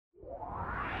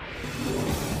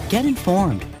Get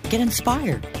informed, get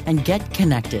inspired, and get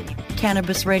connected.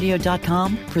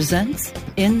 CannabisRadio.com presents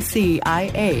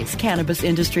NCIA's Cannabis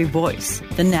Industry Voice.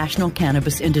 The National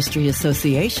Cannabis Industry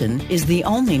Association is the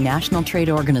only national trade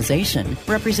organization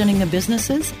representing the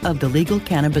businesses of the legal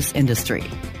cannabis industry.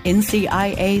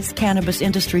 NCIA's Cannabis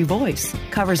Industry Voice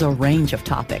covers a range of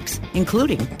topics,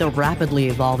 including the rapidly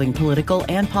evolving political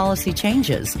and policy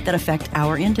changes that affect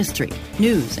our industry,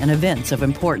 news and events of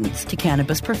importance to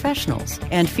cannabis professionals,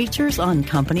 and features on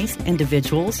companies,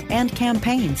 individuals, and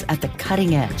campaigns at the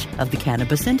cutting edge of the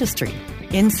cannabis industry.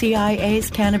 NCIA's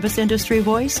Cannabis Industry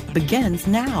Voice begins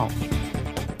now.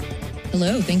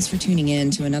 Hello, thanks for tuning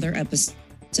in to another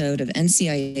episode of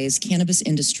NCIA's Cannabis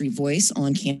Industry Voice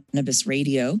on Cannabis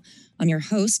Radio. I'm your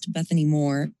host, Bethany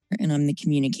Moore, and I'm the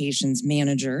Communications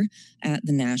Manager at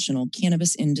the National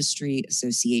Cannabis Industry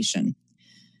Association.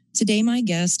 Today, my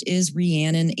guest is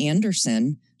Rhiannon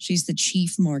Anderson. She's the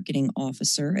Chief Marketing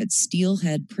Officer at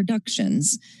Steelhead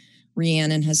Productions.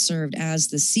 Rhiannon has served as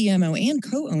the CMO and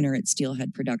Co-Owner at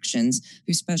Steelhead Productions,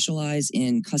 who specialize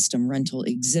in custom rental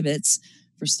exhibits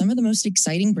for some of the most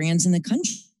exciting brands in the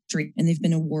country. And they've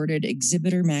been awarded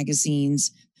Exhibitor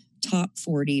Magazine's top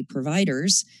 40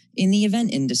 providers in the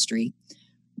event industry.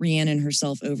 Rhiannon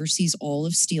herself oversees all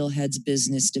of Steelhead's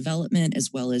business development,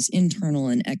 as well as internal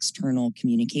and external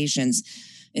communications.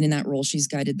 And in that role, she's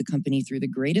guided the company through the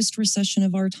greatest recession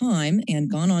of our time and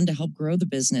gone on to help grow the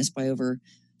business by over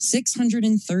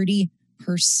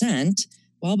 630%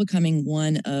 while becoming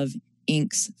one of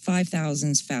Inc.'s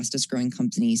 5,000 fastest growing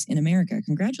companies in America.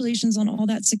 Congratulations on all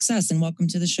that success and welcome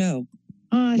to the show.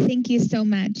 Oh, thank you so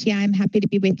much. Yeah, I'm happy to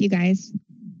be with you guys.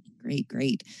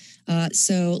 Great.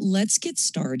 So let's get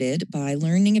started by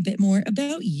learning a bit more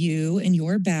about you and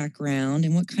your background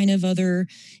and what kind of other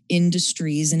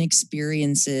industries and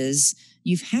experiences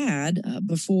you've had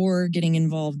before getting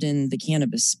involved in the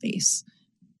cannabis space.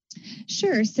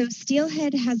 Sure. So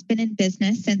Steelhead has been in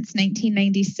business since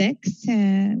 1996.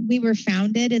 We were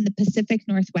founded in the Pacific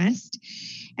Northwest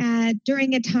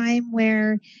during a time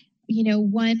where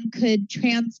one could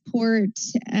transport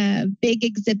big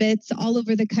exhibits all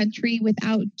over the country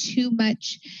without too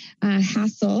much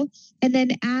hassle. And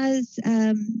then as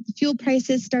fuel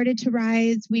prices started to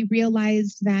rise, we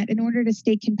realized that in order to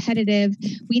stay competitive,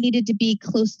 we needed to be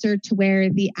closer to where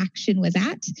the action was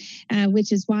at,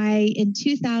 which is why in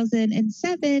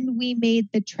 2007, we made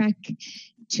the trek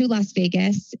to Las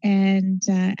Vegas. And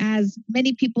as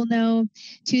many people know,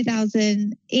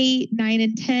 2008, 9,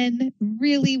 and 10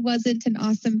 really wasn't an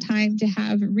awesome time to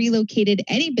have relocated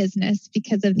any business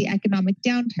because of the economic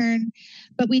downturn.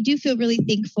 But we do feel really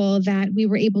thankful that we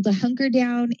were able to hunker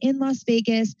down in Las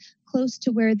Vegas, close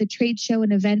to where the trade show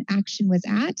and event action was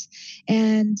at.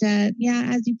 And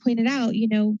as you pointed out,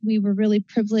 we were really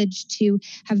privileged to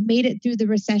have made it through the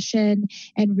recession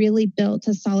and really built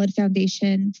a solid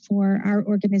foundation for our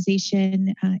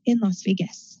organization in Las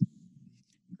Vegas.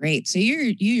 Great. So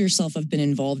you yourself have been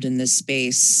involved in this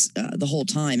space the whole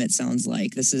time, it sounds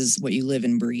like. This is what you live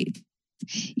and breathe.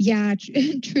 Yeah,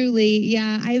 truly.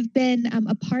 Yeah, I've been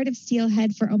a part of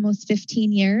Steelhead for almost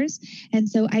 15 years. And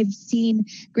so I've seen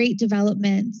great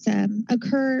developments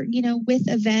occur, with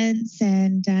events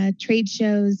and trade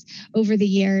shows over the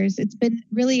years. It's been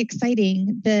really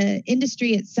exciting. The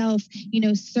industry itself,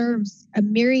 serves a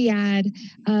myriad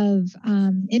of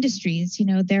industries.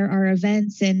 There are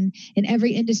events in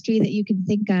every industry that you can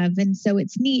think of. And so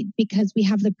it's neat because we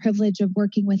have the privilege of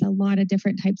working with a lot of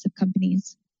different types of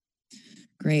companies.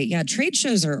 Great. Yeah, trade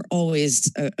shows are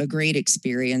always a great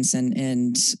experience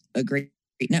and a great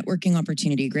networking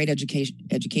opportunity, great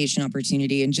education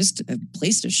opportunity, and just a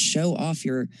place to show off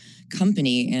your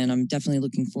company. And I'm definitely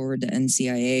looking forward to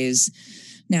NCIA's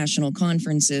national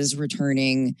conferences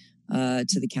returning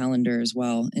to the calendar as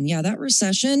well. And yeah, that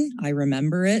recession, I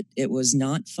remember it. It was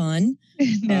not fun.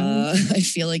 No. I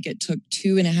feel like it took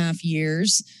 2.5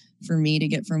 years for me to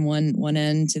get from one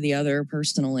end to the other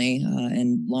personally,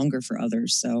 and longer for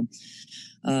others. So,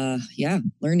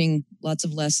 learning lots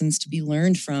of lessons to be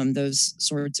learned from those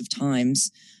sorts of times.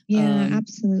 Yeah,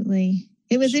 absolutely.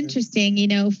 It was interesting,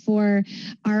 for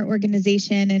our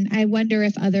organization, and I wonder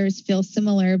if others feel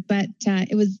similar, but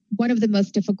it was one of the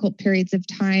most difficult periods of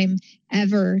time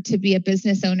ever to be a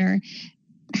business owner.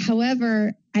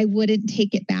 However, I wouldn't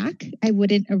take it back. I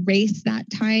wouldn't erase that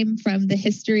time from the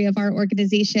history of our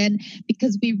organization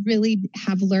because we really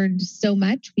have learned so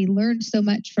much. We learned so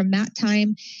much from that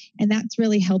time, and that's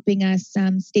really helping us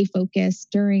stay focused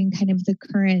during kind of the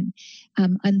current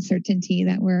uncertainty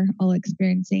that we're all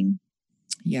experiencing.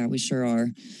 Yeah, we sure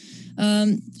are.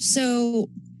 So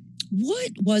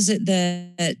What was it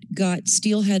that got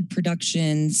Steelhead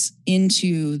Productions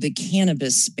into the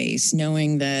cannabis space,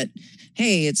 knowing that,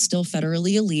 hey, it's still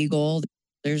federally illegal?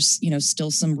 There's,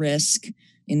 still some risk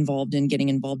getting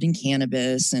involved in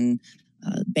cannabis and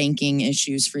banking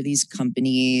issues for these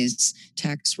companies,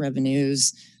 tax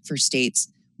revenues for states.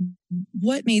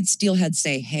 What made Steelhead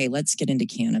say, hey, let's get into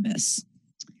cannabis?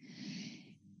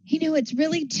 It's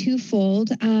really twofold.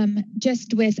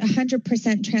 Just with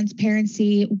 100%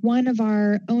 transparency, one of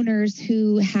our owners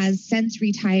who has since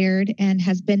retired and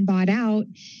has been bought out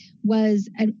was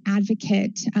an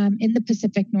advocate in the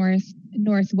Pacific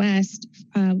Northwest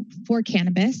for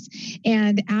cannabis.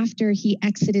 And after he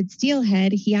exited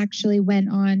Steelhead, he actually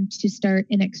went on to start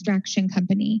an extraction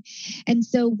company. And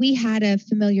so we had a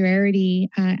familiarity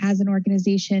as an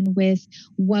organization with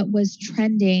what was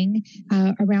trending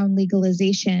around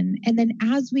legalization. And then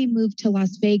as we moved to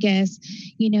Las Vegas,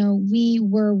 we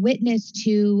were witness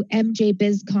to MJ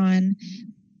BizCon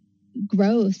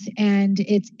growth and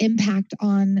its impact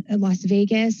on Las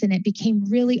Vegas. And it became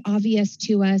really obvious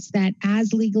to us that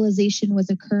as legalization was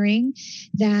occurring,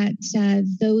 that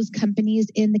those companies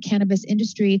in the cannabis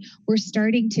industry were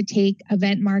starting to take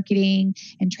event marketing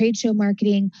and trade show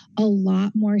marketing a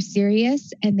lot more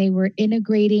serious. And they were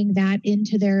integrating that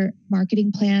into their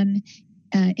marketing plan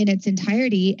in its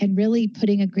entirety and really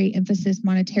putting a great emphasis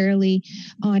monetarily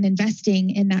on investing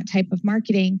in that type of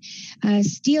marketing.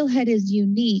 Steelhead is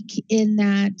unique in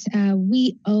that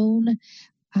we own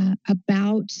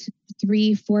about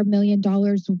 $3-4 million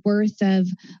worth of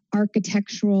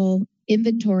architectural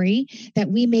inventory that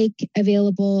we make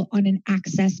available on an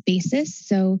access basis.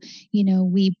 So,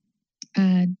 we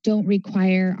don't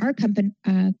require our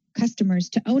customers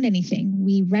to own anything.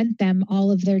 We rent them all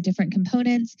of their different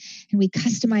components and we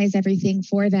customize everything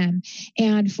for them.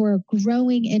 And for a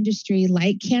growing industry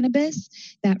like cannabis,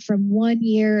 that from one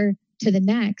year to the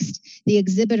next, the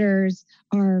exhibitors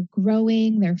are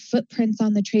growing, their footprints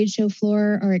on the trade show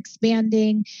floor are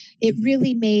expanding. It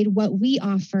really made what we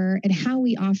offer and how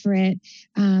we offer it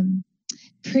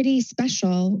pretty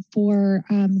special for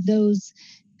those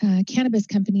cannabis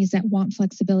companies that want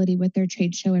flexibility with their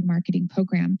trade show and marketing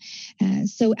program.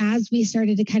 So as we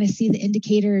started to kind of see the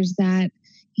indicators that,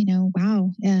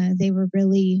 they were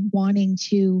really wanting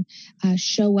to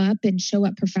show up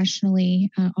professionally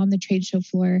on the trade show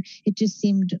floor, it just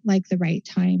seemed like the right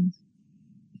time.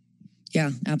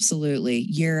 Yeah, absolutely.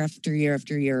 Year after year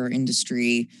after year, our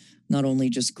industry not only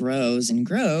just grows and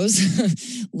grows,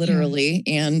 literally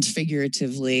and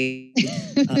figuratively,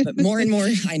 but more and more,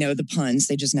 I know the puns,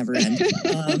 they just never end.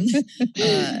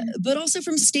 But also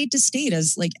from state to state,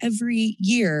 as like every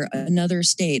year, another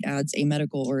state adds a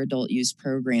medical or adult use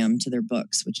program to their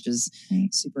books, which is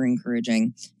super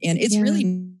encouraging. And it's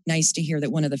really nice to hear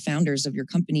that one of the founders of your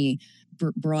company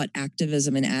brought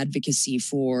activism and advocacy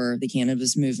for the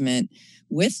cannabis movement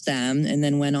with them and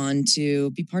then went on to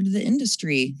be part of the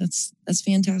industry. That's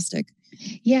fantastic.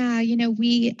 Yeah,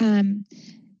 we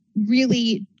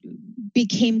really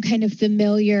became kind of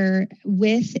familiar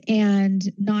with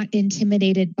and not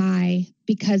intimidated by,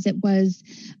 because it was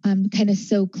kind of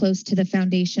so close to the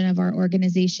foundation of our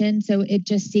organization. So it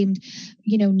just seemed,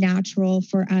 natural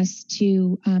for us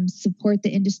to support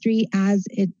the industry as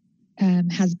it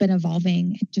has been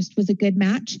evolving. It just was a good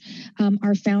match.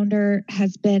 Our founder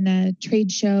has been a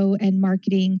trade show and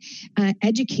marketing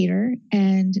educator.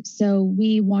 And so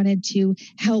we wanted to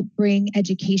help bring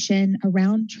education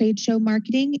around trade show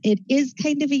marketing. It is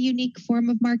kind of a unique form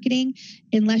of marketing.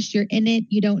 Unless you're in it,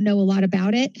 you don't know a lot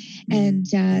about it. And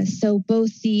so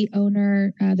both the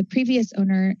owner, the previous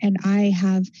owner, and I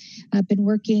have been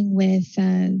working with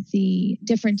the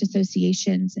different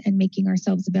associations and making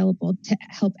ourselves available to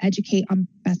help educate on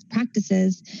best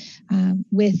practices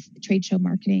with trade show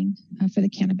marketing for the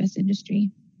cannabis industry.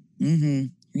 Mm-hmm.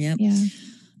 Yep.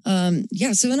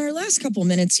 Yeah. So in our last couple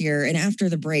minutes here, and after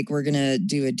the break, we're going to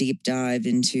do a deep dive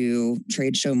into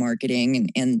trade show marketing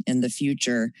and the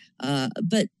future.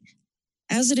 But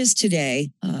as it is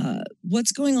today,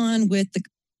 what's going on with the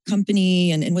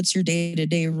company and what's your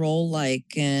day-to-day role like?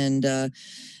 And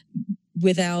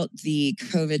without the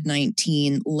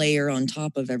COVID-19 layer on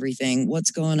top of everything, what's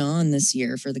going on this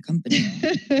year for the company?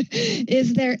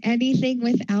 Is there anything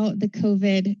without the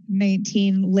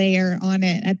COVID-19 layer on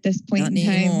it at this point in time?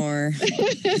 Not anymore.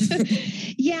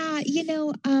 Yeah,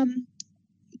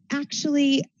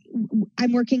 actually,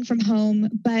 I'm working from home,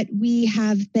 but we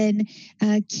have been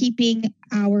keeping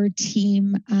our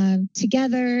team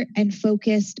together and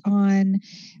focused on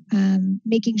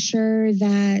making sure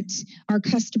that our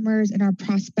customers and our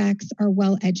prospects are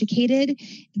well educated,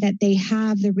 that they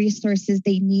have the resources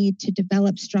they need to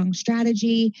develop strong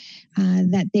strategy,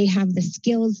 that they have the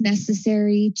skills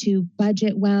necessary to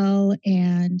budget well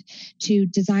and to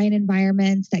design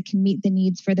environments that can meet the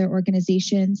needs for their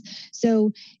organizations.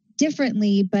 So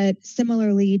differently, but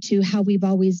similarly to how we've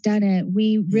always done it,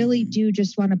 we really do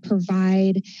just want to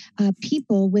provide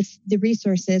people with the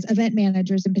resources, event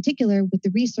managers in particular, with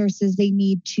the resources they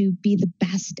need to be the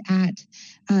best at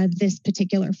this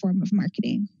particular form of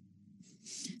marketing.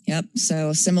 Yep.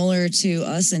 So similar to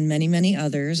us and many, many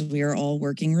others, we are all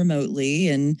working remotely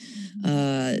and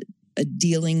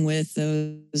dealing with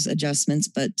those adjustments,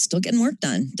 but still getting work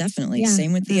done. Definitely. Yeah.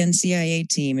 Same with the NCIA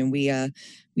team. And we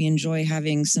enjoy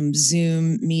having some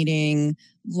Zoom meeting,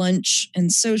 lunch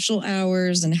and social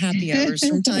hours and happy hours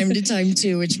from time to time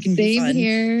too, which can be fun. Same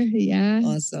here. Yeah.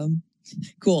 Awesome.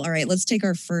 Cool. All right. Let's take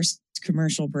our first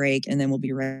commercial break and then we'll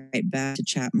be right back to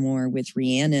chat more with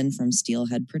Rhiannon from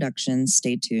Steelhead Productions.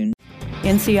 Stay tuned.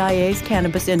 NCIA's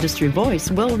Cannabis Industry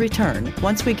Voice will return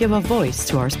once we give a voice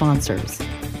to our sponsors.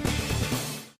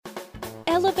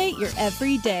 Elevate your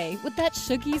everyday with that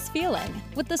Shoogies feeling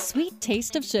with the sweet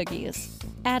taste of Shoogies.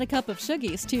 Add a cup of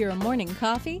Shoogies to your morning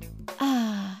coffee.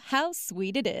 Ah, how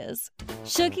sweet it is.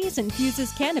 Shoogies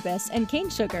infuses cannabis and cane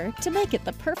sugar to make it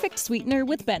the perfect sweetener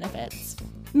with benefits.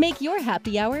 Make your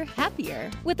happy hour happier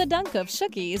with a dunk of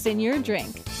Shoogies in your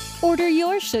drink. Order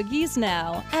your Shoogies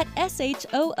now at shoogies.com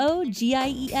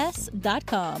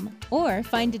or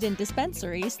find it in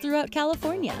dispensaries throughout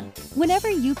California. Whenever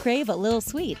you crave a little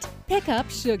sweet, pick up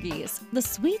Shoogies, the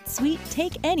sweet, sweet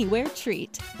take-anywhere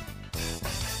treat.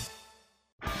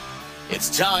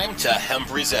 It's time to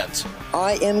Present.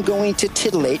 I am going to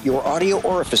titillate your audio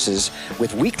orifices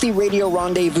with weekly radio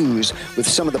rendezvous with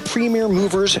some of the premier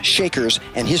movers, shakers,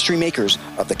 and history makers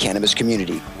of the cannabis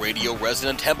community. Radio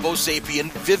resident Hempo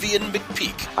sapien Vivian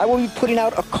McPeak. I will be putting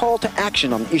out a call to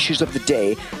action on issues of the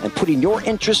day and putting your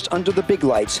interest under the big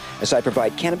lights as I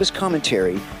provide cannabis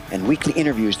commentary and weekly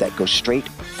interviews that go straight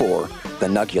for the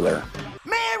nugular.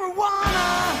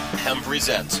 Marijuana!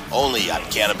 Present, only on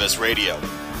Cannabis Radio.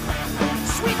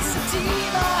 Sweet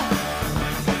sativa.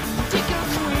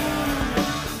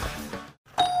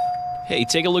 Hey,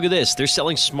 take a look at this. They're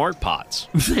selling smart pots.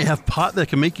 They have pot that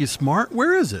can make you smart?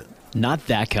 Where is it? Not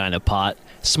that kind of pot.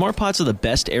 Smart pots are the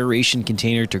best aeration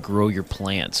container to grow your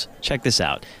plants. Check this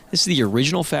out. This is the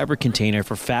original fabric container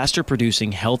for faster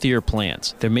producing, healthier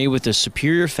plants. They're made with a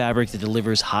superior fabric that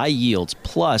delivers high yields.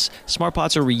 Plus, smart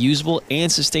pots are reusable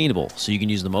and sustainable, so you can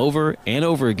use them over and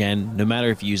over again, no matter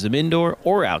if you use them indoor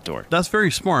or outdoor. That's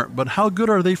very smart, but how good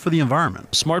are they for the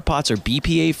environment? Smart pots are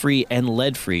BPA-free and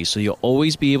lead-free, so you'll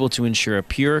always be able to ensure a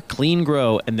pure, clean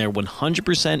grow, and they're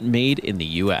 100% made in the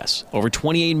U.S. Over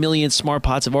 28 million smart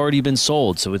pots have already been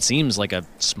sold, so it seems like a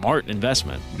smart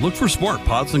investment. Look for smart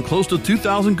pots in close to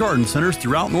 2,000 garden centers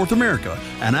throughout North America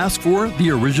and ask for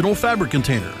the original fabric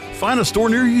container. Find a store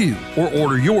near you or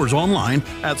order yours online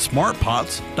at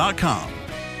smartpots.com.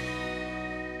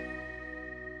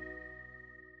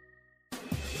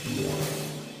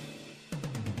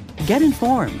 Get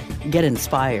informed, get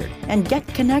inspired, and get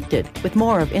connected with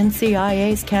more of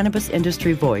NCIA's Cannabis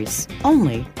Industry Voice,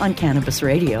 only on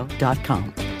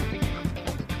cannabisradio.com.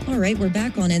 All right, we're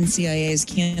back on NCIA's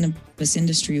Cannabis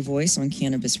Industry Voice on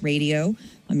Cannabis Radio.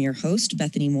 I'm your host,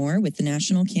 Bethany Moore, with the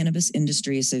National Cannabis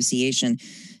Industry Association.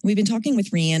 We've been talking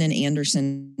with Rhiannon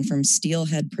Anderson from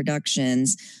Steelhead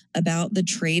Productions about the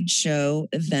trade show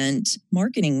event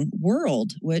marketing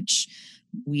world, which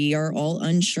we are all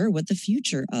unsure what the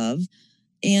future of.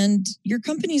 And your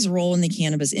company's role in the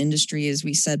cannabis industry, as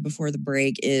we said before the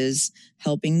break, is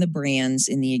helping the brands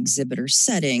in the exhibitor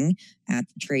setting at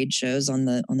the trade shows on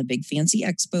the big fancy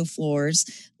expo floors,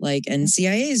 like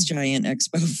NCIA's giant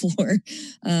expo floor.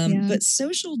 But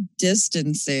social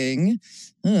distancing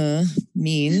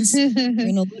means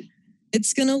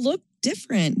it's going to look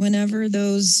different whenever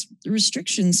those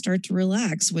restrictions start to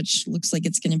relax, which looks like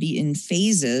it's going to be in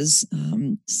phases.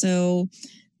 So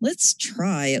let's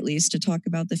try at least to talk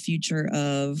about the future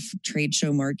of trade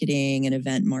show marketing and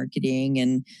event marketing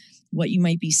and what you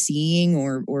might be seeing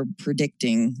or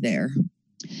predicting there.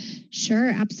 Sure,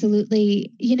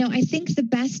 absolutely. I think the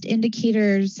best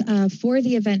indicators for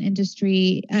the event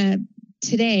industry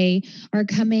today are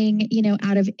coming,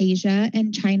 out of Asia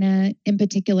and China in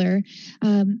particular.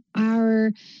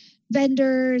 Our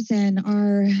vendors and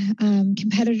our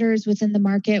competitors within the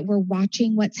market, we're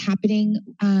watching what's happening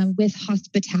with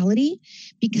hospitality,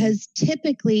 because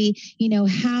typically,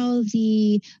 how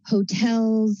the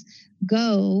hotels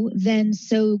go, then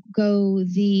so go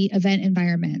the event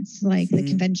environments, like the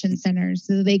convention centers.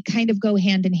 So they kind of go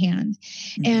hand in hand.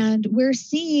 And we're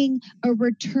seeing a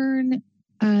return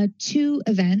to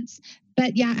events.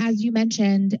 But yeah, as you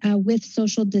mentioned, with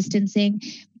social distancing,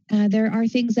 there are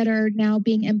things that are now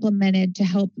being implemented to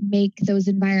help make those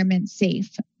environments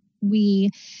safe. We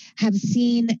have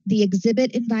seen the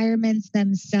exhibit environments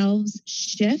themselves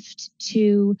shift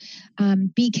to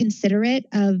be considerate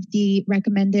of the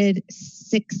recommended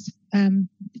 6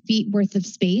 feet worth of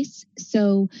space.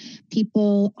 So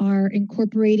people are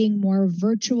incorporating more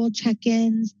virtual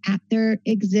check-ins at their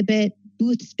exhibit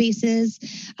booth spaces,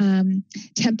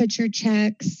 temperature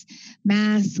checks,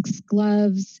 masks,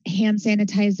 gloves, hand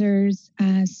sanitizers,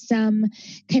 some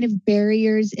kind of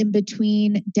barriers in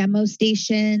between demo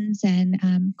stations and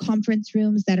conference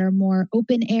rooms that are more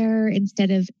open air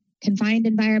instead of confined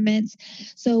environments.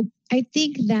 So I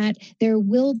think that there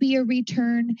will be a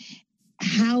return.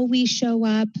 How we show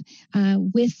up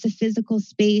with the physical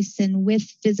space and with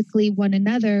physically one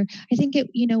another, I think it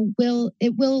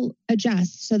will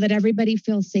adjust so that everybody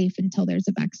feels safe until there's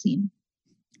a vaccine.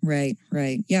 Right.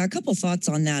 Yeah, a couple thoughts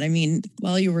on that. I mean,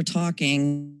 while you were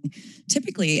talking,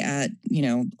 typically on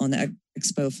the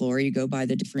expo floor, you go by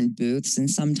the different booths, and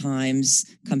sometimes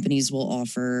companies will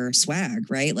offer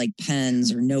swag, right? Like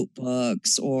pens or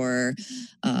notebooks or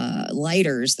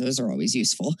lighters. Those are always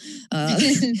useful.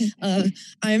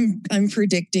 I'm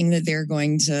predicting that they're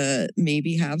going to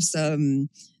maybe have some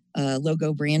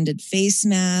logo branded face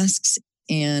masks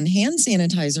and hand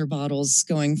sanitizer bottles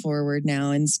going forward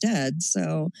now instead.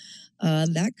 So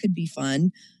that could be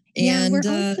fun. Yeah, and we're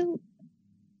also...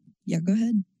 Yeah, go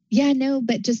ahead. Yeah, no,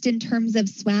 but just in terms of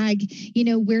swag,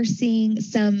 we're seeing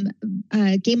some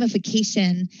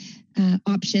gamification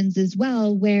options as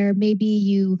well, where maybe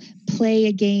you play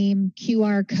a game,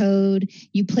 QR code,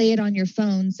 you play it on your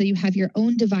phone. So you have your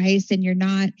own device and you're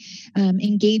not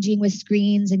engaging with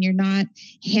screens and you're not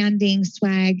handing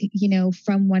swag,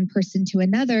 from one person to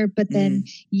another, but then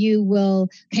you will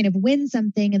kind of win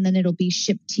something and then it'll be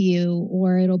shipped to you,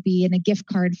 or it'll be in a gift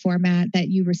card format that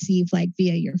you receive like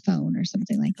via your phone or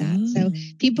something like that. So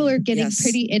people are getting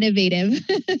pretty innovative.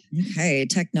 Okay.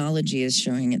 Technology is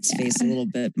showing its face a little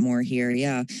bit more here.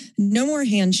 Yeah. No more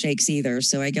handshakes either.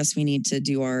 So I guess we need to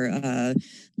do our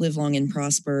live long and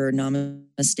prosper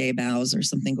namaste bows or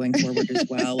something going forward as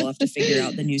well. We'll have to figure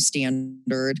out the new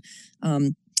standard.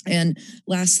 And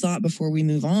last thought before we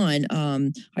move on,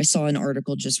 I saw an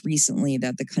article just recently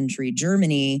that the country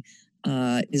Germany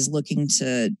is looking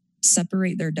to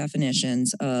separate their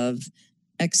definitions of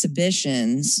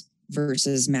exhibitions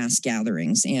versus mass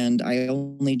gatherings. And I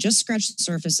only just scratched the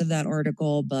surface of that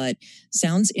article, but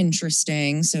sounds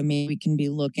interesting. So maybe we can be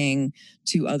looking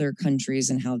to other countries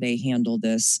and how they handle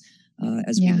this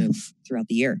as we move throughout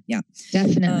the year. Yeah,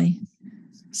 definitely.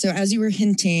 So as you were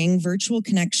hinting, virtual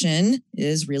connection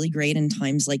is really great in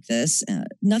times like this.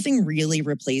 Nothing really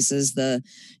replaces the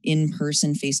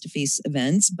in-person, face-to-face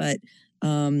events, but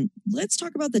let's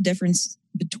talk about the difference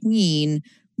between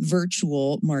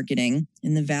virtual marketing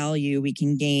and the value we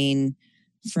can gain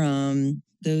from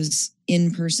those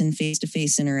in-person,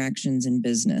 face-to-face interactions in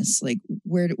business. Like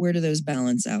where do those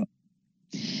balance out?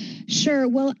 Sure.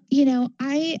 Well,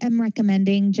 I am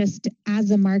recommending, just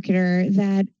as a marketer,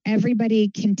 that everybody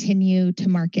continue to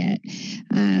market.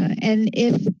 And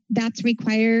if that's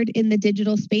required in the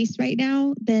digital space right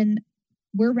now, then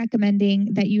we're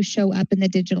recommending that you show up in the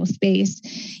digital space.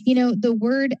 The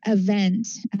word event,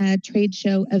 trade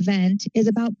show event, is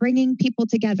about bringing people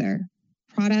together.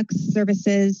 Products,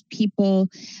 services, people,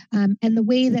 and the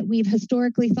way that we've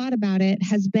historically thought about it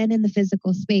has been in the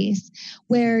physical space,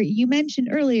 where you mentioned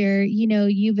earlier,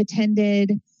 you've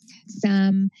attended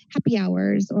some happy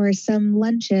hours or some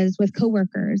lunches with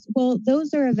coworkers. Well,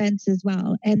 those are events as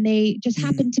well, and they just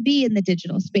happen to be in the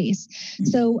digital space.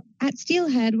 So at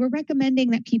Steelhead, we're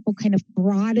recommending that people kind of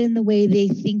broaden the way they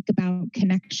think about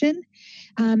connection.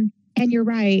 And you're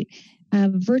right,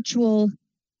 virtual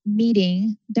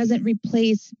meeting doesn't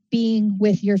replace being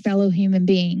with your fellow human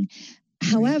being.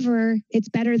 However, it's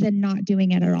better than not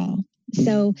doing it at all.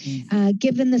 So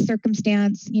given the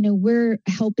circumstance, we're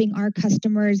helping our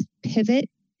customers pivot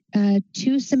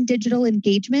to some digital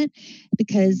engagement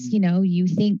because, you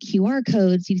think QR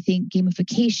codes, you think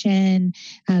gamification,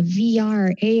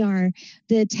 VR, AR,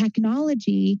 the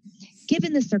technology.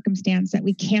 Given the circumstance that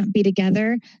we can't be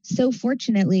together, so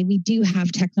fortunately, we do have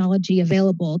technology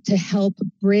available to help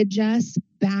bridge us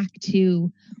back to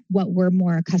what we're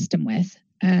more accustomed with,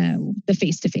 the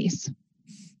face-to-face.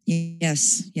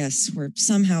 Yes. We're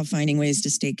somehow finding ways to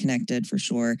stay connected for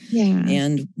sure. Yeah.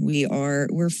 And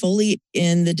we're fully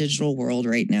in the digital world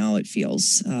right now, it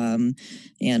feels. And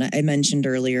I mentioned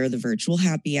earlier the virtual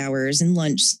happy hours and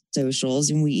lunch socials,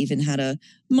 and we even had a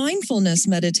mindfulness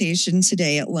meditation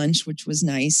today at lunch, which was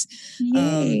nice.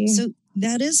 So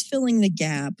that is filling the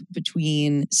gap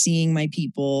between seeing my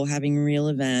people, having real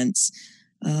events.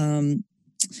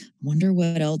 Wonder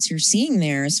what else you're seeing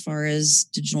there as far as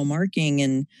digital marketing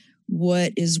and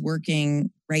what is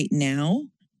working right now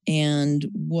and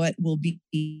what will be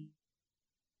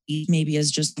maybe as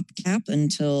just a cap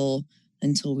until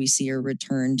we see a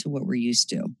return to what we're used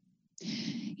to.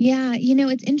 Yeah,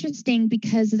 it's interesting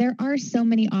because there are so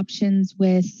many options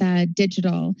with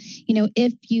digital.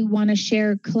 If you want to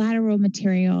share collateral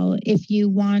material, if you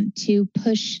want to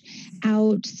push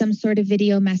out some sort of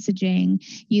video messaging,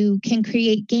 you can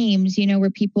create games,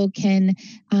 where people can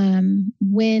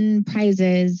win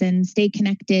prizes and stay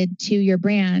connected to your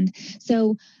brand.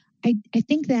 So I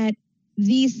think that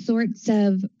these sorts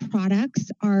of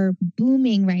products are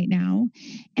booming right now.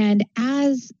 And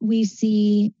as we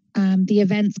see the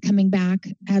events coming back,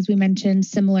 as we mentioned,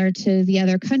 similar to the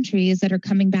other countries that are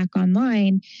coming back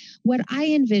online, what I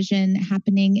envision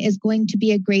happening is going to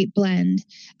be a great blend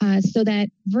so that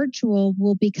virtual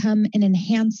will become an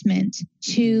enhancement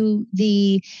to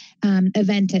the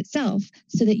event itself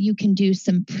so that you can do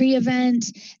some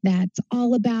pre-event that's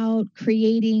all about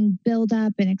creating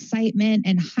build-up and excitement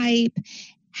and hype.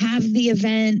 Have the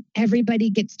event, everybody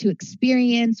gets to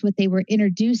experience what they were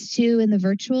introduced to in the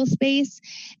virtual space.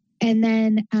 And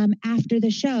then after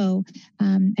the show,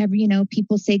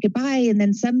 people say goodbye. And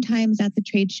then sometimes at the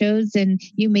trade shows, and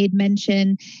you made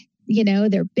mention,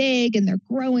 they're big and they're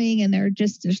growing and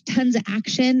there's tons of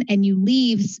action, and you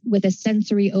leave with a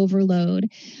sensory overload,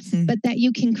 but that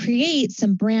you can create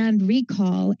some brand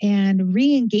recall and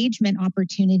re-engagement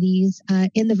opportunities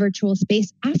in the virtual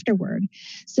space afterward.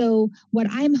 So what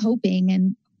I'm hoping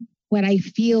and what I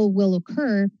feel will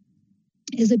occur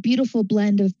is a beautiful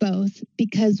blend of both,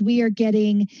 because we are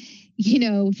getting,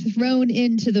 thrown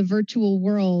into the virtual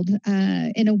world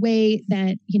in a way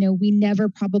that, we never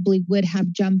probably would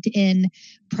have jumped in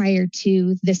prior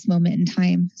to this moment in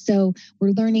time. So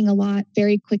we're learning a lot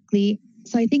very quickly.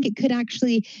 So I think it could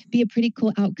actually be a pretty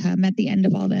cool outcome at the end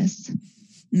of all this.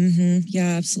 Mm-hmm.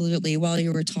 Yeah, absolutely. While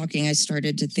you were talking, I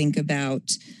started to think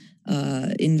about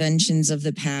inventions of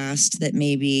the past that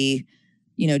maybe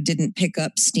didn't pick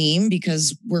up steam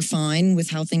because we're fine with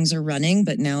how things are running,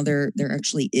 but now there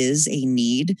actually is a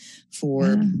need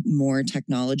for more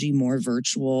technology, more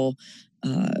virtual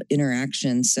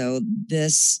interaction. So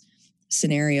this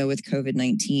scenario with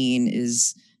COVID-19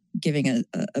 is giving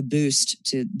a boost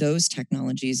to those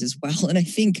technologies as well. And I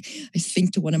think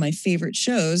to one of my favorite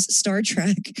shows, Star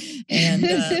Trek, and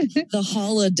the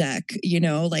holodeck,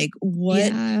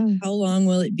 how long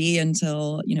will it be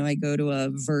until, I go to a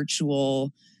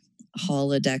virtual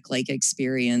holodeck-like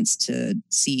experience to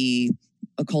see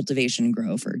a cultivation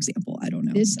grow, for example? I don't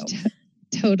know.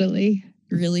 Totally.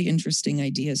 Really interesting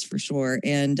ideas for sure.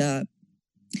 And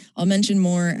I'll mention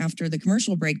more after the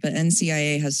commercial break, but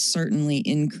NCIA has certainly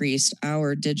increased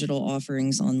our digital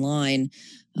offerings online.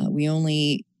 We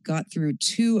only got through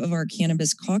 2 of our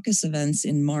Cannabis Caucus events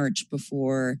in March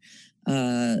before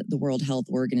the World Health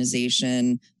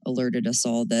Organization alerted us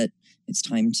all that it's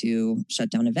time to shut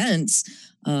down events.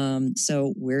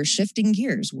 So we're shifting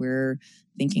gears. We're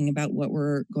thinking about what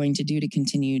we're going to do to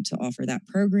continue to offer that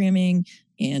programming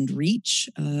and reach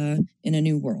in a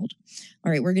new world.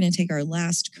 All right, we're going to take our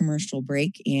last commercial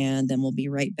break, and then we'll be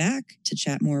right back to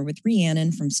chat more with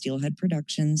Rhiannon from Steelhead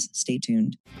Productions. Stay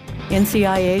tuned.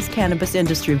 NCIA's Cannabis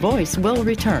Industry Voice will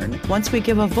return once we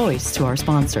give a voice to our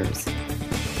sponsors.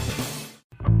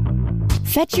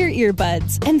 Fetch your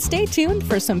earbuds and stay tuned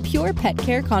for some pure pet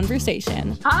care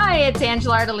conversation. Hi, it's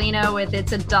Angela Ardolino with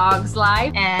It's a Dog's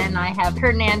Life, and I have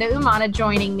Hernanda Umana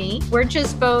joining me. We're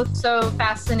just both so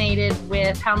fascinated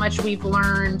with how much we've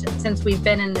learned since we've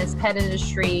been in this pet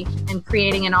industry and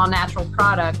creating an all-natural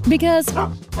product. Because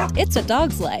it's a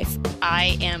dog's life.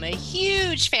 I am a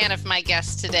huge fan of my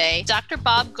guest today, Dr.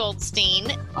 Bob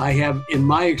Goldstein. I have, in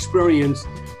my experience,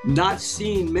 not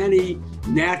seen many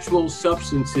natural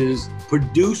substances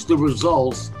produce the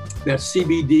results that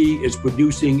CBD is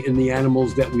producing in the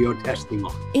animals that we are testing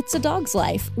on. It's a Dog's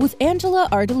Life with Angela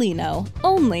Ardolino,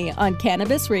 only on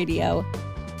Cannabis Radio.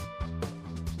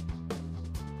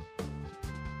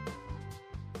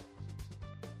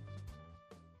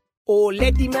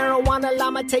 let the marijuana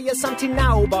llama tell you something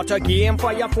now about a game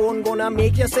for your phone gonna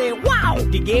make you say, wow!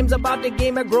 The game's about the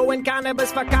game of growing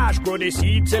cannabis for cash. Grow the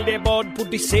seed till they bud, put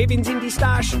the savings in the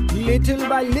stash. Little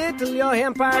by little, your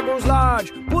empire grows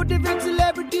large. Put the big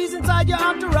celebrities inside your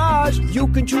entourage. You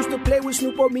can choose to play with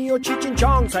Snoop or me or Cheech and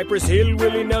Chong, Cypress Hill,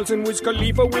 Willie Nelson, Wiz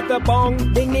Khalifa with a bong.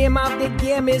 The name of the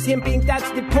game is Hemp Inc., that's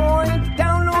the point.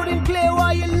 Download and play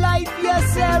while you light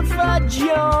yourself a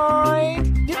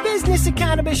joint. The business of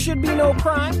cannabis should be no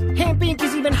crime. Hemp Inc.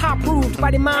 is even hot-proofed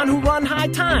by the man who run High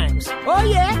Times. Oh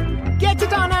yeah? Get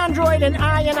it on Android and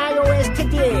iOS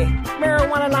today.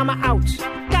 Marijuana llama out.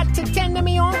 Got to tend to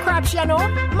me own crops, you know.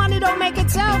 Money don't make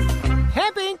itself.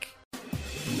 Hemp Inc.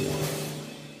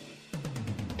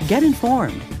 Get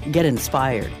informed, get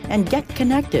inspired, and get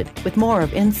connected with more of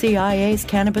NCIA's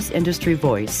Cannabis Industry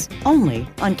Voice, only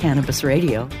on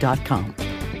CannabisRadio.com.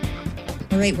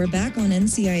 All right, we're back on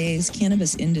NCIA's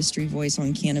Cannabis Industry Voice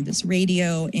on Cannabis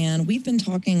Radio, and we've been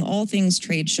talking all things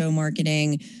trade show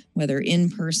marketing, whether in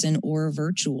person or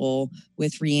virtual,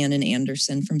 with Rhiannon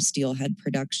Anderson from Steelhead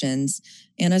Productions.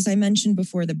 And as I mentioned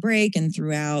before the break and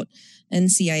throughout,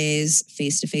 NCIA's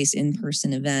face-to-face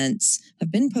in-person events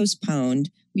have been postponed.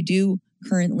 We do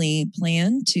currently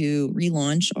plan to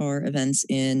relaunch our events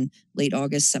in late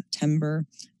August, September.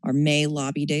 Our May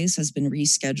lobby days has been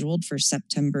rescheduled for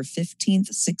September 15th,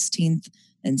 16th,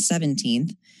 and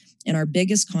 17th. And our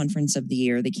biggest conference of the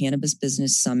year, the Cannabis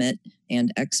Business Summit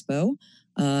and Expo,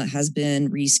 has been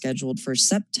rescheduled for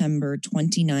September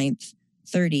 29th,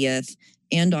 30th,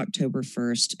 and October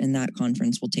 1st. And that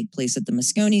conference will take place at the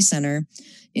Moscone Center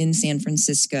in San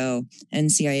Francisco.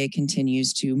 NCIA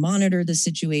continues to monitor the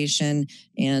situation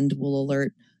and will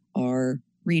alert our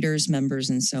readers, members,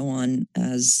 and so on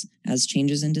as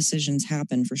changes and decisions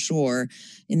happen for sure.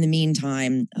 In the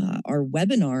meantime, our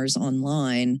webinars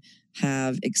online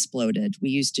have exploded. We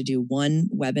used to do one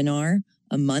webinar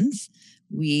a month.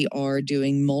 We are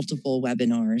doing multiple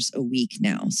webinars a week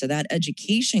now. So that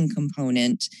education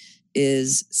component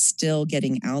is still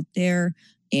getting out there,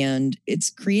 and it's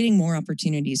creating more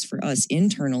opportunities for us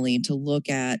internally to look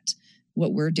at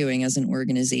what we're doing as an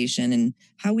organization and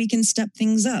how we can step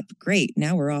things up. Great.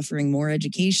 Now we're offering more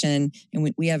education,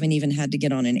 and we haven't even had to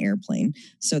get on an airplane.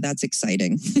 So that's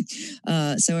exciting.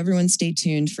 So everyone stay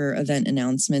tuned for event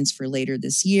announcements for later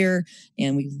this year,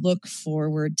 and we look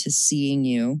forward to seeing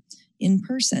you in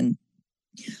person.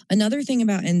 Another thing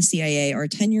about NCIA, our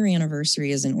 10-year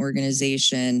anniversary as an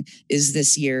organization is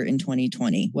this year in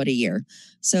 2020. What a year.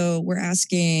 So we're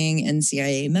asking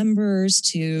NCIA members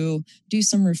to do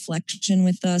some reflection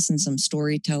with us and some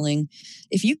storytelling.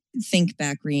 If you think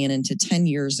back, Rhiannon, to 10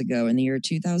 years ago in the year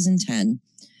 2010,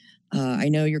 I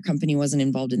know your company wasn't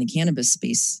involved in the cannabis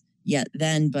space yet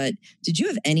then, but did you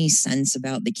have any sense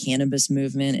about the cannabis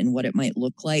movement and what it might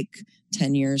look like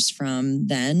 10 years from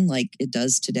then, like it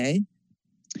does today?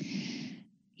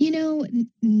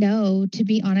 No, to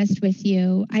be honest with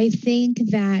you. I think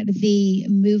that the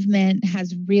movement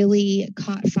has really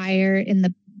caught fire in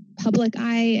the public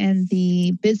eye and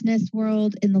the business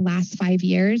world in the last 5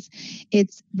 years.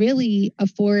 It's really a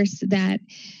force that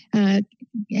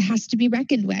it has to be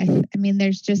reckoned with. I mean,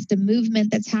 there's just a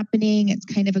movement that's happening. It's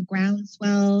kind of a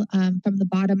groundswell from the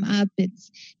bottom up.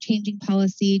 It's changing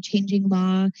policy, changing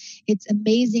law. It's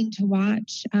amazing to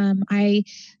watch. I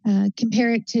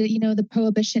compare it to, the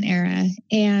Prohibition era,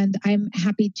 and I'm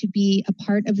happy to be a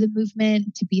part of the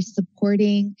movement, to be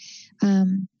supporting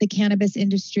the cannabis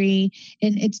industry.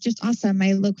 And it's just awesome.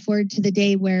 I look forward to the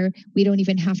day where we don't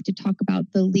even have to talk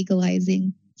about the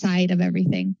legalizing side of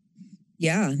everything.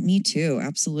 Yeah, me too.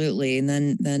 Absolutely. And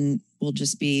then we'll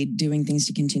just be doing things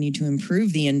to continue to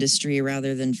improve the industry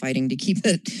rather than fighting to keep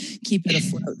it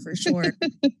afloat for sure.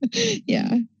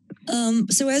 Yeah.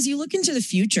 So as you look into the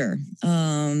future,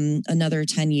 another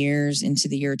 10 years into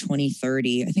the year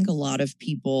 2030, I think a lot of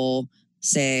people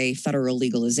say federal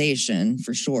legalization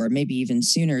for sure, maybe even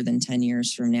sooner than 10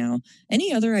 years from now.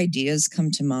 Any other ideas come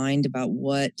to mind about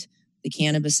what the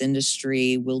cannabis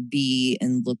industry will be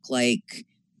and look like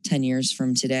 10 years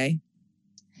from today?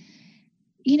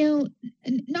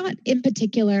 Not in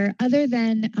particular, other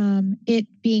than it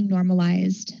being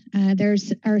normalized. There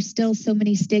are still so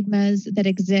many stigmas that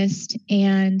exist,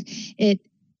 and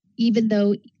even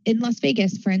though in Las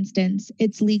Vegas, for instance,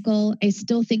 it's legal, I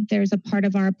still think there's a part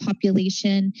of our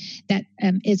population that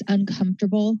is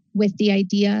uncomfortable with the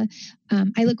idea.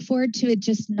 I look forward to it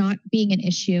just not being an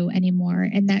issue anymore,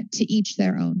 and that to each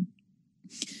their own.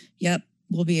 Yep.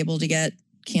 We'll be able to get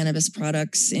cannabis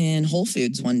products in Whole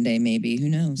Foods one day, maybe. Who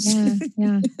knows?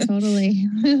 Yeah, totally.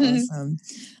 Awesome.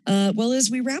 Well, as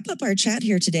we wrap up our chat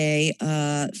here today,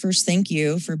 first, thank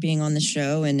you for being on the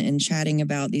show and chatting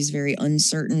about these very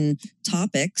uncertain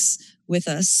topics with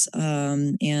us.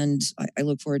 And I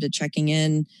look forward to checking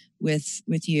in with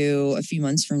you a few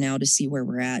months from now to see where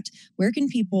we're at. Where can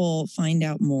people find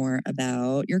out more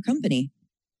about your company?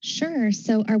 Sure.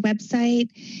 So our website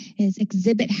is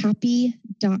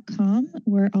exhibithappy.com.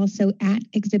 We're also at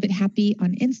Exhibit Happy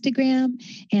on Instagram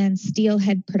and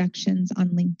Steelhead Productions on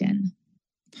LinkedIn.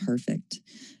 Perfect.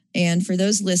 And for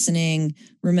those listening,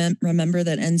 remember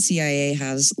that NCIA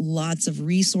has lots of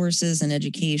resources and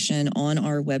education on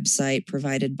our website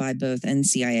provided by both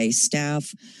NCIA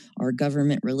staff, our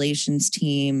government relations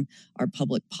team, our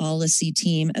public policy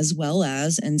team, as well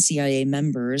as NCIA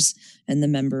members and the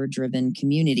member-driven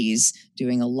communities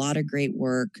doing a lot of great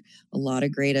work, a lot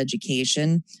of great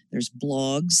education. There's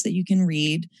blogs that you can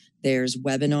read. There's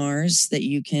webinars that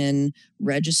you can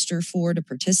register for to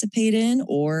participate in,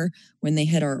 or when they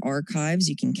hit our archives,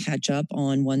 you can catch up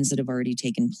on ones that have already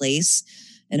taken place.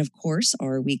 And of course,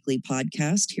 our weekly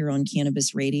podcast here on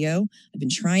Cannabis Radio. I've been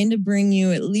trying to bring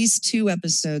you at least 2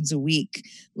 episodes a week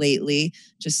lately,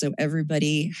 just so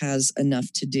everybody has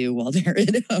enough to do while they're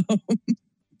at home.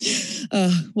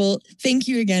 Well, thank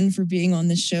you again for being on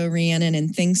the show, Rhiannon,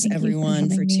 and thanks everyone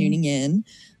for tuning in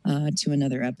to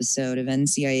another episode of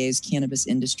NCIA's Cannabis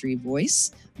Industry Voice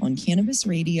on Cannabis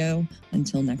Radio.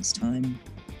 Until next time.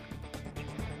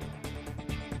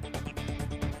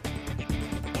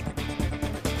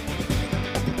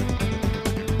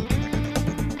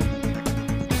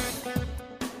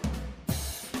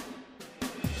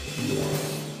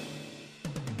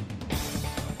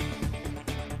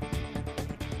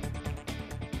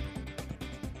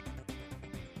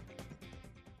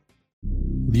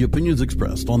 The opinions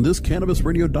expressed on this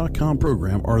CannabisRadio.com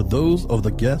program are those of the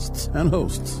guests and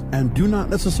hosts and do not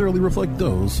necessarily reflect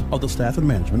those of the staff and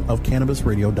management of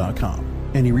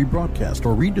CannabisRadio.com. Any rebroadcast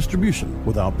or redistribution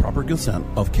without proper consent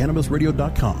of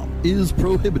CannabisRadio.com is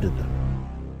prohibited.